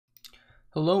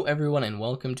Hello everyone and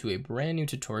welcome to a brand new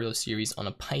tutorial series on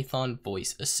a Python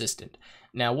voice assistant.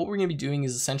 Now what we're going to be doing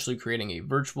is essentially creating a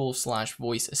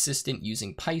virtual/voice assistant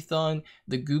using Python,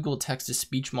 the Google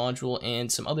text-to-speech module,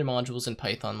 and some other modules in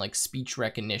Python like speech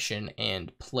recognition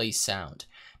and playsound.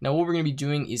 Now what we're going to be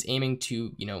doing is aiming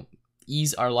to,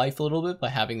 ease our life a little bit by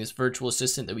having this virtual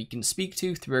assistant that we can speak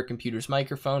to through our computer's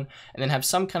microphone and then have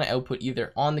some kind of output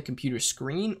either on the computer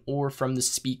screen or from the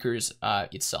speakers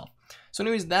itself. So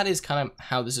anyways, that is kind of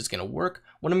how this is going to work.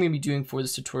 What I'm going to be doing for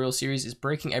this tutorial series is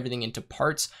breaking everything into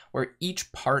parts, where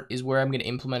each part is where I'm going to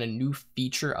implement a new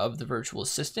feature of the virtual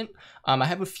assistant. I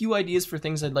have a few ideas for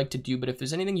things I'd like to do, but if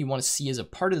there's anything you want to see as a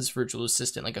part of this virtual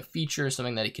assistant, like a feature or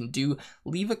something that it can do,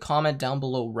 leave a comment down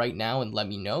below right now and let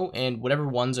me know. And whatever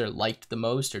ones are liked the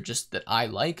most or just that I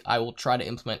like, I will try to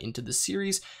implement into the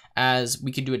series, as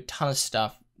we can do a ton of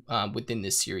stuff within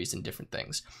this series and different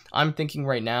things. I'm thinking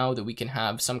right now that we can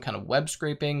have some kind of web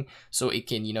scraping, so it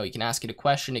can, you can ask it a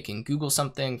question, it can Google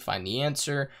something, find the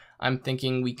answer. I'm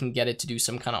thinking we can get it to do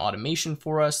some kind of automation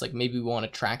for us, like maybe we want to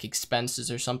track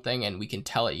expenses or something, and we can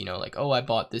tell it, like, oh, I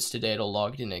bought this today, it'll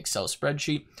log it in an Excel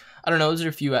spreadsheet. I don't know, those are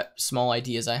a few small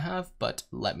ideas I have, but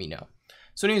let me know.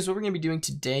 So anyways, what we're going to be doing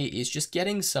today is just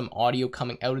getting some audio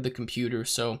coming out of the computer.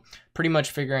 So pretty much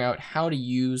figuring out how to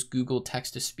use Google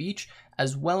text-to-speech,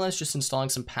 as well as just installing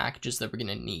some packages that we're going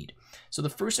to need. So the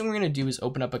first thing we're going to do is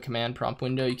open up a command prompt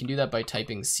window. You can do that by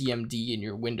typing CMD in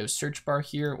your Windows search bar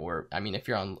here, or if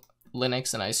you're on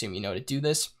Linux, and I assume you know how to do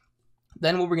this.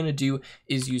 Then what we're going to do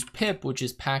is use pip, which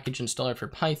is package installer for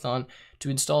Python, to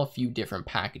install a few different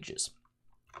packages.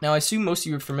 Now, I assume most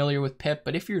of you are familiar with pip,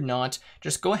 but if you're not,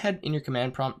 just go ahead in your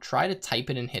command prompt, try to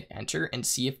type it and hit enter and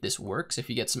see if this works, if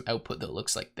you get some output that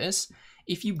looks like this.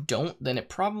 If you don't, then it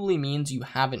probably means you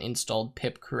haven't installed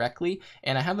pip correctly,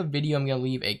 and I have a video I'm going to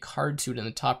leave a card to it in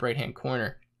the top right hand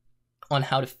corner on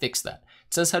how to fix that.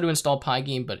 It says how to install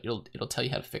Pygame, but it'll tell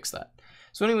you how to fix that.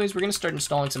 So anyways, we're going to start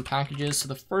installing some packages. So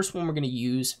the first one we're going to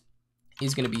use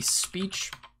is going to be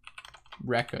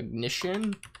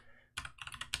SpeechRecognition.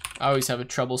 I always have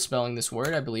trouble spelling this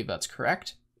word. I believe that's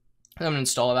correct. I'm going to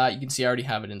install that. You can see I already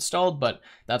have it installed, but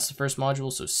that's the first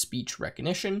module, so speech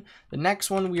recognition. The next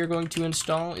one we are going to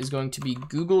install is going to be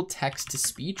Google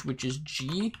text-to-speech, which is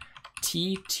gTTS,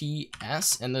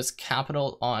 and that's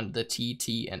capital on the T,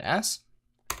 T, and S.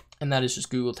 And that is just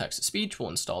Google text-to-speech. We'll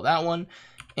install that one.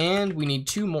 And we need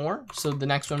two more. So the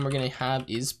next one we're going to have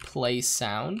is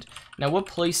playsound. Now what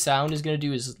playsound is going to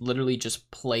do is literally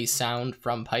just play sound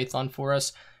from Python for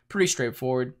us. Pretty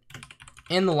straightforward.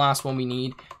 And the last one we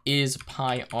need is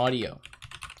PyAudio.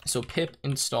 So pip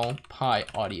install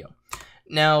PyAudio.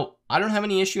 Now, I don't have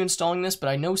any issue installing this, but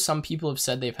I know some people have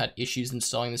said they've had issues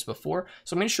installing this before.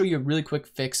 So I'm going to show you a really quick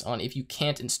fix on if you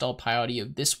can't install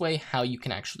PyAudio this way, how you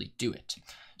can actually do it.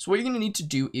 So what you're going to need to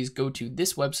do is go to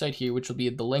this website here, which will be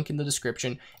the link in the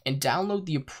description, and download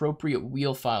the appropriate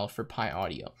wheel file for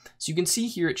PyAudio. So you can see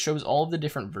here it shows all of the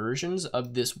different versions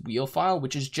of this wheel file,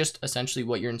 which is just essentially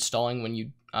what you're installing when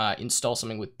you install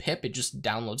something with pip. It just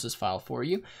downloads this file for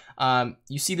you.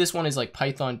 You see this one is like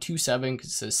Python 2.7 because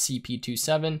it says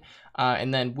CP2.7,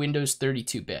 and then Windows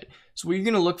 32-bit. So what you're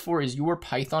going to look for is your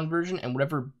Python version and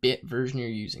whatever bit version you're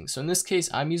using. So in this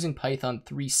case, I'm using Python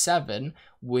 3.7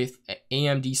 with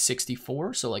AMD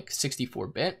 64, so like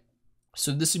 64-bit.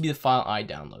 So this would be the file I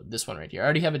download, this one right here. I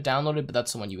already have it downloaded, but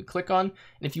that's the one you would click on. And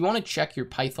if you want to check your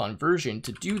Python version,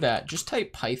 to do that, just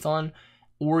type Python,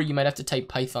 or you might have to type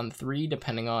Python 3,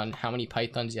 depending on how many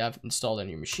Pythons you have installed on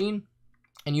your machine.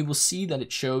 And you will see that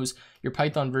it shows your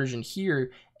Python version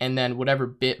here, and then whatever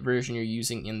bit version you're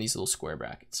using in these little square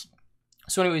brackets.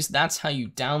 So anyways, that's how you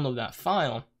download that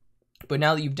file. But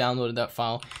now that you've downloaded that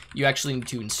file, you actually need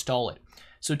to install it.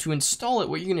 So to install it,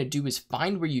 what you're going to do is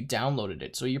find where you downloaded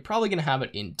it. So you're probably going to have it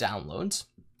in downloads.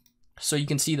 So you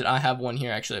can see that I have one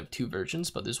here. Actually, I have two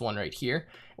versions, but there's one right here.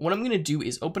 And what I'm going to do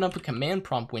is open up a command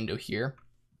prompt window here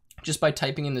just by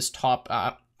typing in this top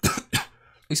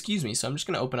excuse me. So I'm just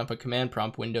going to open up a command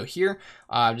prompt window here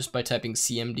just by typing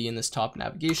CMD in this top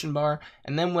navigation bar.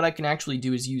 And then what I can actually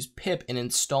do is use pip and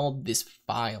install this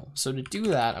file. So to do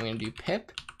that, I'm going to do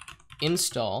pip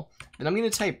install. Then I'm going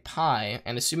to type py,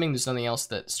 and assuming there's nothing else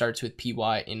that starts with py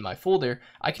in my folder,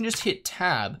 I can just hit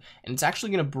tab, and it's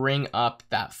actually going to bring up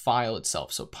that file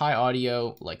itself. So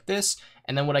PyAudio like this,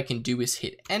 and then what I can do is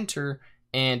hit enter,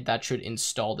 and that should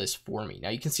install this for me. Now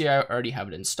you can see I already have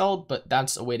it installed, but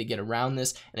that's a way to get around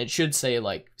this, and it should say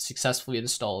like successfully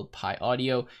installed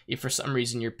PyAudio if for some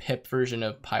reason your pip version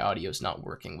of PyAudio is not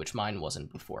working, which mine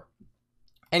wasn't before.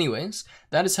 Anyways,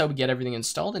 that is how we get everything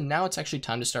installed, and now it's actually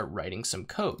time to start writing some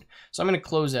code. So I'm going to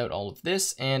close out all of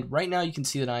this, and right now you can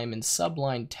see that I am in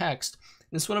subline text,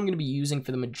 This is what I'm going to be using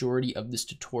for the majority of this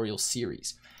tutorial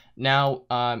series. Now,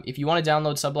 if you want to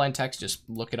download Sublime Text, just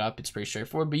look it up. It's pretty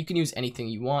straightforward, but you can use anything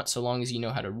you want so long as you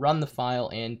know how to run the file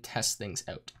and test things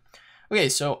out. Okay,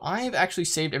 so I've actually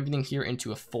saved everything here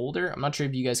into a folder. I'm not sure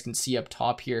if you guys can see up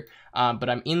top here, but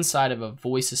I'm inside of a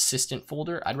voice assistant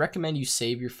folder. I'd recommend you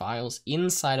save your files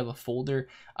inside of a folder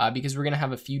because we're going to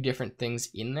have a few different things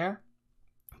in there.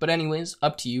 But anyways,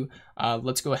 up to you.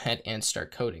 Let's go ahead and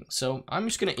start coding. So I'm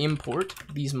just going to import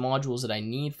these modules that I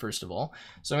need first of all.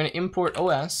 So I'm going to import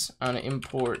OS, I'm going to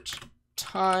import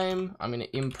time, I'm going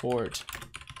to import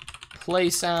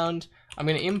playsound, I'm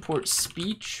going to import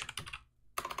speech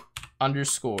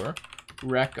underscore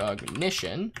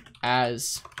recognition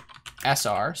as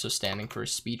SR, so standing for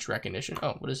speech recognition.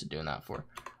 Oh, what is it doing that for?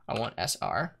 I want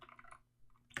SR.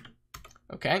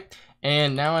 Okay,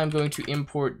 and now I'm going to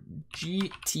import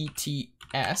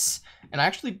gTTS, and I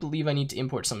actually believe I need to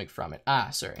import something from it.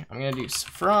 Sorry, I'm going to do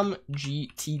from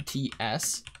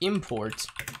gTTS import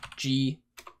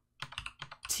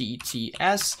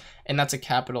gTTS, and that's a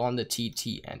capital on the T,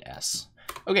 T, and S.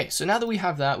 Okay, so now that we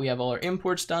have that, we have all our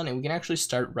imports done, and we can actually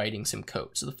start writing some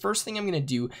code. So the first thing I'm going to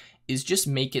do is just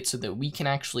make it so that we can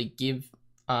actually give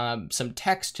some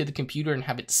text to the computer and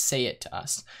have it say it to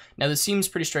us. Now this seems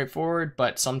pretty straightforward,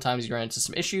 but sometimes you run into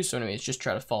some issues. So anyways, just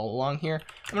try to follow along here.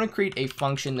 I'm going to create a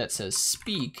function that says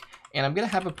speak, and I'm going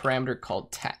to have a parameter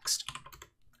called text.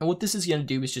 And what this is going to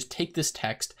do is just take this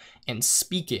text and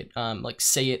speak it, like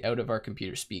say it out of our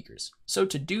computer speakers. So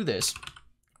to do this,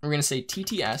 we're going to say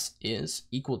TTS is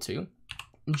equal to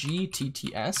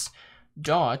gTTS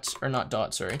dot, or not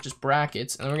dot, sorry, just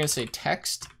brackets. And then we're going to say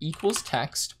text equals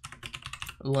text,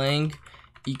 lang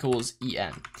equals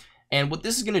en. And what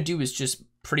this is going to do is just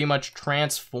pretty much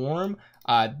transform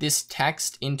this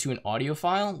text into an audio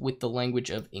file with the language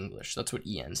of English. That's what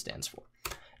en stands for.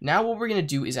 Now what we're going to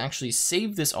do is actually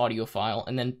save this audio file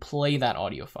and then play that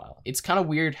audio file. It's kind of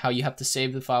weird how you have to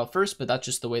save the file first, but that's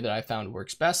just the way that I found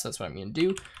works best. That's what I'm going to do.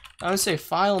 I'm going to say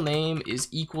file name is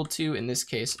equal to, in this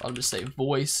case, I'll just say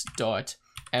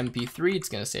voice.mp3. It's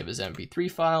going to save as mp3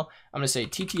 file. I'm going to say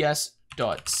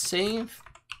tts.save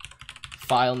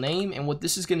file name, and what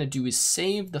this is going to do is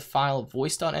save the file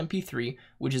voice.mp3,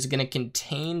 which is going to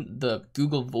contain the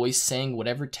Google Voice saying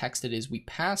whatever text it is we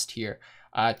passed here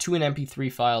to an mp3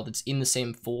 file that's in the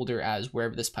same folder as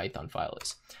wherever this Python file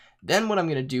is. Then what I'm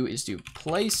going to do is do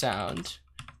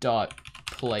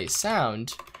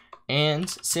playsound.playsound and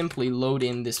simply load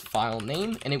in this file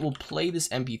name, and it will play this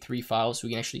mp3 file so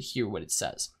we can actually hear what it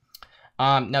says.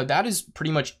 Now that is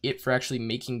pretty much it for actually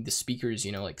making the speakers,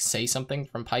 you know, like say something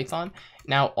from Python.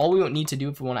 Now all we need to do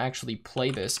if we want to actually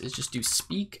play this is just do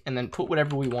speak and then put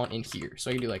whatever we want in here. So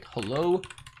I can do like hello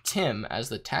Tim as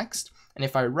the text. And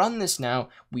if I run this now,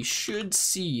 we should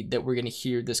see that we're going to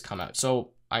hear this come out.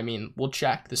 So, I mean, we'll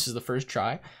check. This is the first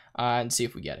try and see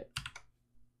if we get it.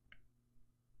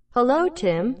 Hello,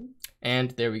 Tim.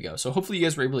 And there we go. So hopefully you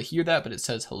guys were able to hear that, but it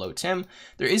says hello Tim.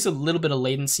 There is a little bit of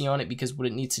latency on it because what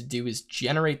it needs to do is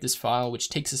generate this file, which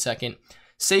takes a second,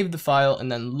 save the file, and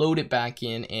then load it back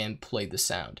in and play the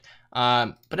sound.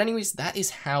 But anyways, that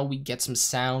is how we get some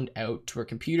sound out to our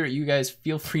computer. You guys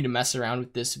feel free to mess around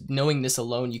with this. Knowing this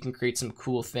alone, you can create some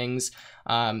cool things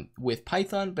with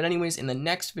Python. But anyways, in the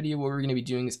next video, what we're going to be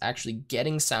doing is actually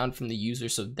getting sound from the user.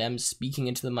 So them speaking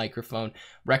into the microphone,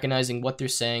 recognizing what they're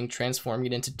saying, transforming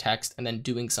it into text, and then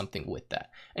doing something with that.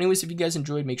 Anyways, if you guys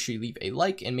enjoyed, make sure you leave a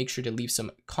like and make sure to leave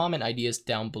some comment ideas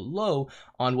down below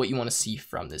on what you want to see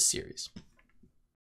from this series.